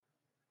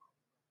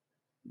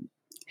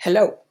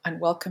Hello,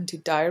 and welcome to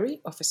Diary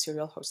of a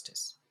Serial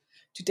Hostess.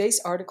 Today's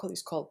article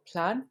is called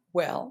Plan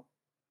Well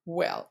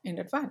in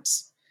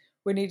Advance.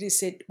 When it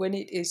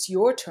is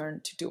your turn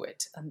to do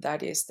it, and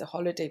that is the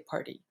holiday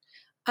party,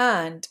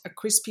 and a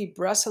crispy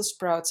Brussels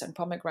sprouts and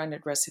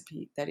pomegranate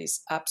recipe that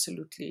is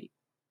absolutely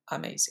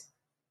amazing.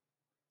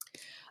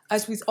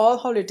 As with all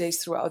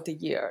holidays throughout the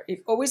year,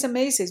 it always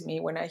amazes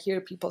me when I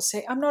hear people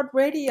say, I'm not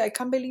ready. I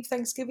can't believe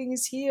Thanksgiving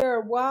is here.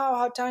 Wow,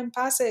 how time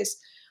passes.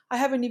 I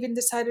haven't even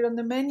decided on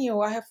the menu.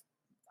 I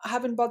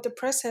haven't bought the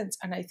presents.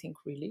 And I think,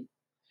 really?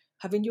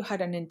 Haven't you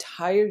had an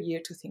entire year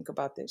to think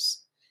about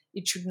this?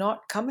 It should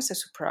not come as a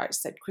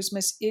surprise that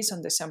Christmas is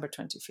on December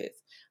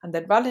 25th and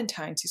that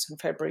Valentine's is on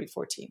February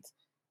 14th.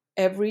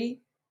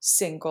 Every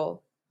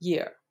single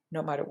year,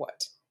 no matter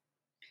what.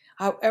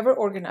 However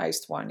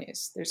organized one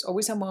is, there's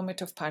always a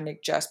moment of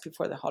panic just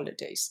before the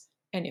holidays,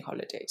 any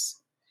holidays.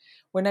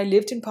 When I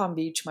lived in Palm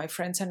Beach, my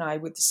friends and I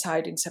would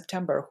decide in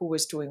September who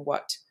was doing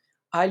what.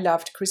 I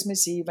loved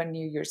Christmas Eve and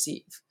New Year's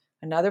Eve.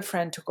 Another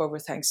friend took over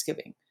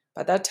Thanksgiving.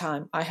 By that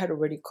time, I had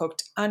already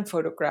cooked and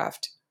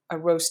photographed a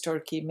roast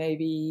turkey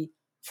maybe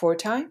 4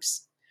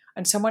 times,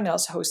 and someone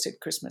else hosted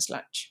Christmas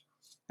lunch.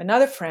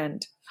 Another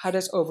friend had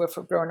us over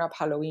for grown up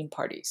Halloween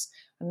parties.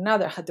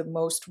 Another had the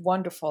most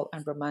wonderful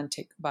and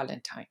romantic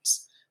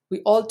Valentines.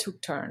 We all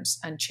took turns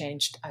and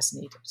changed as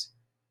needed.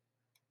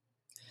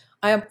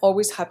 I am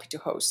always happy to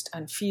host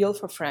and feel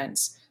for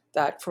friends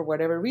that, for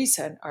whatever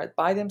reason, are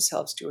by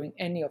themselves during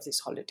any of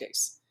these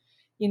holidays.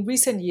 In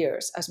recent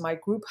years, as my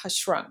group has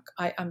shrunk,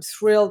 I am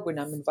thrilled when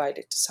I'm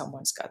invited to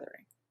someone's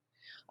gathering.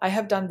 I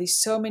have done this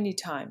so many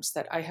times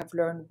that I have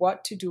learned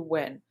what to do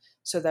when,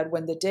 so that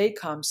when the day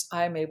comes,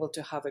 I am able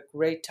to have a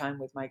great time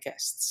with my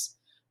guests,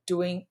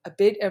 doing a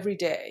bit every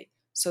day,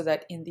 so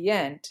that in the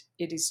end,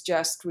 it is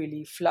just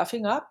really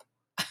fluffing up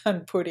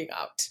and putting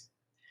out.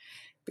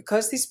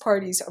 Because these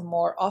parties are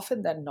more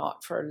often than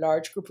not for a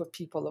large group of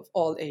people of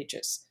all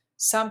ages,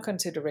 some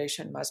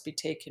consideration must be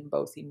taken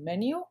both in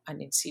menu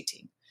and in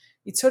seating.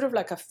 It's sort of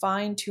like a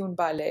fine tuned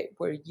ballet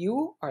where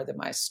you are the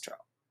maestro.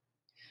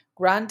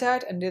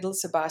 Grandad and little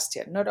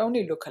Sebastian not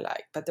only look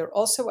alike, but they're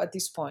also at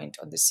this point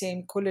on the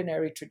same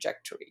culinary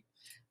trajectory.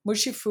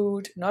 Mushy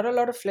food, not a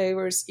lot of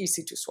flavors,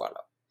 easy to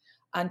swallow.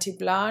 Auntie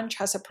Blanche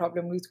has a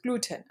problem with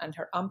gluten, and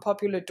her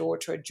unpopular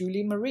daughter,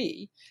 Julie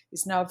Marie,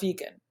 is now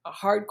vegan, a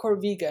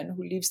hardcore vegan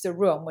who leaves the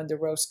room when the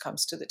roast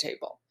comes to the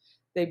table.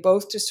 They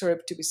both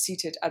deserve to be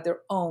seated at their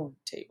own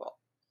table.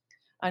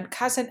 And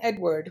cousin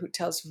Edward, who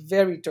tells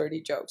very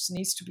dirty jokes,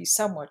 needs to be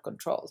somewhat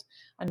controlled.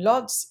 And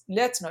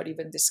let's not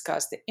even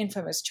discuss the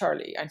infamous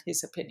Charlie and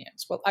his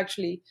opinions. Well,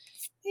 actually,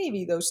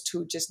 maybe those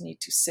two just need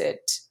to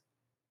sit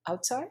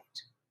outside.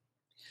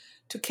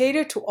 To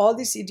cater to all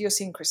these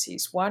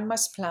idiosyncrasies, one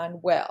must plan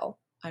well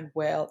and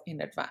well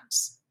in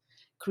advance.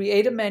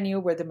 Create a menu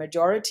where the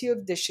majority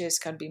of dishes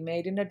can be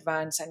made in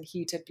advance and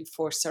heated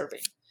before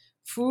serving.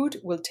 Food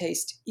will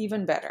taste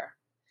even better.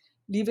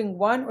 Leaving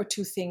one or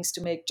two things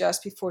to make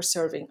just before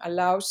serving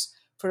allows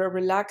for a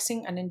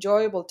relaxing and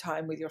enjoyable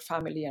time with your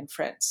family and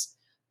friends.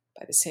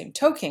 By the same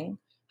token,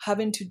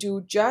 having to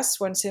do just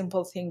one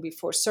simple thing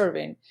before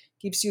serving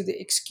gives you the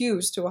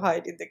excuse to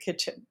hide in the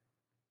kitchen.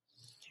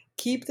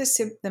 Keep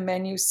the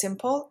menu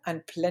simple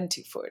and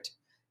plenty food.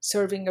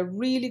 Serving a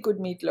really good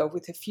meatloaf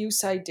with a few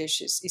side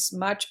dishes is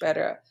much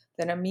better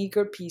than a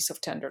meager piece of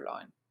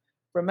tenderloin.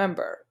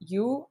 Remember,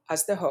 you,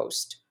 as the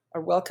host, are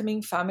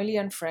welcoming family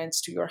and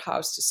friends to your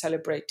house to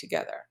celebrate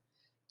together.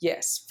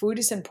 Yes, food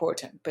is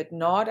important, but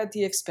not at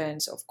the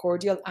expense of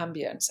cordial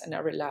ambience and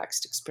a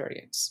relaxed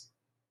experience.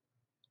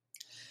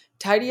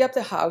 Tidy up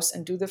the house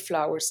and do the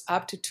flowers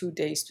up to 2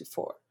 days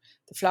before.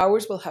 The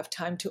flowers will have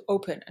time to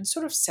open and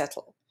sort of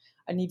settle.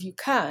 And if you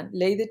can,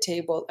 lay the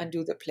table and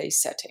do the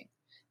place setting.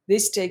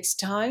 This takes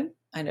time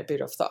and a bit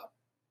of thought.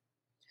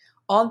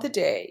 On the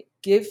day,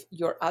 give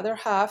your other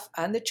half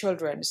and the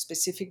children a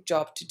specific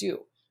job to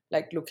do,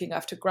 like looking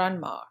after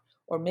grandma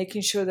or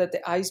making sure that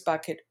the ice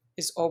bucket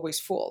is always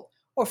full,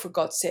 or for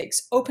God's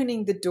sakes,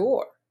 opening the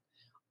door.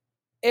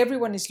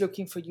 Everyone is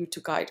looking for you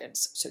to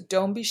guidance, so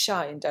don't be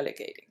shy in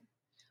delegating.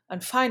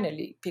 And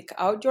finally, pick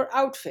out your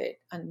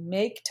outfit and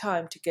make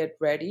time to get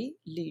ready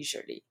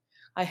leisurely.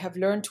 I have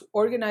learned to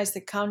organize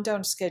the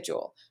countdown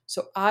schedule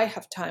so I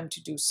have time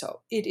to do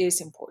so. It is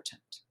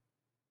important.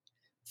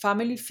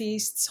 Family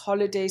feasts,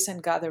 holidays,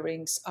 and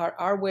gatherings are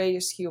our way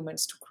as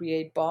humans to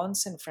create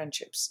bonds and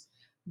friendships.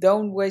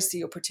 Don't waste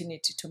the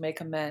opportunity to make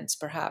amends,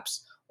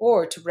 perhaps,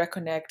 or to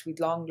reconnect with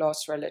long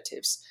lost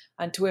relatives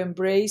and to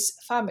embrace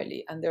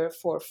family and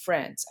therefore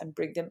friends and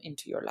bring them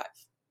into your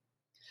life.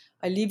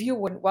 I leave you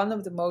with one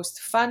of the most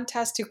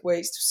fantastic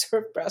ways to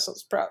serve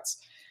Brussels sprouts,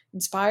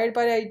 inspired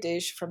by a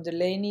dish from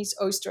Delaney's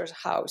Oyster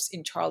House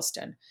in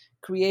Charleston,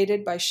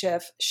 created by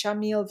chef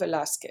Shamil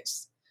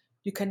Velasquez.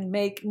 You can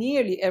make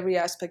nearly every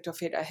aspect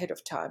of it ahead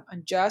of time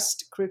and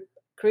just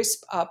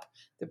crisp up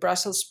the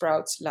Brussels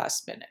sprouts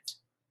last minute.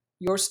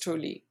 Yours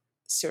truly,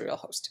 the Serial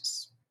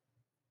Hostess.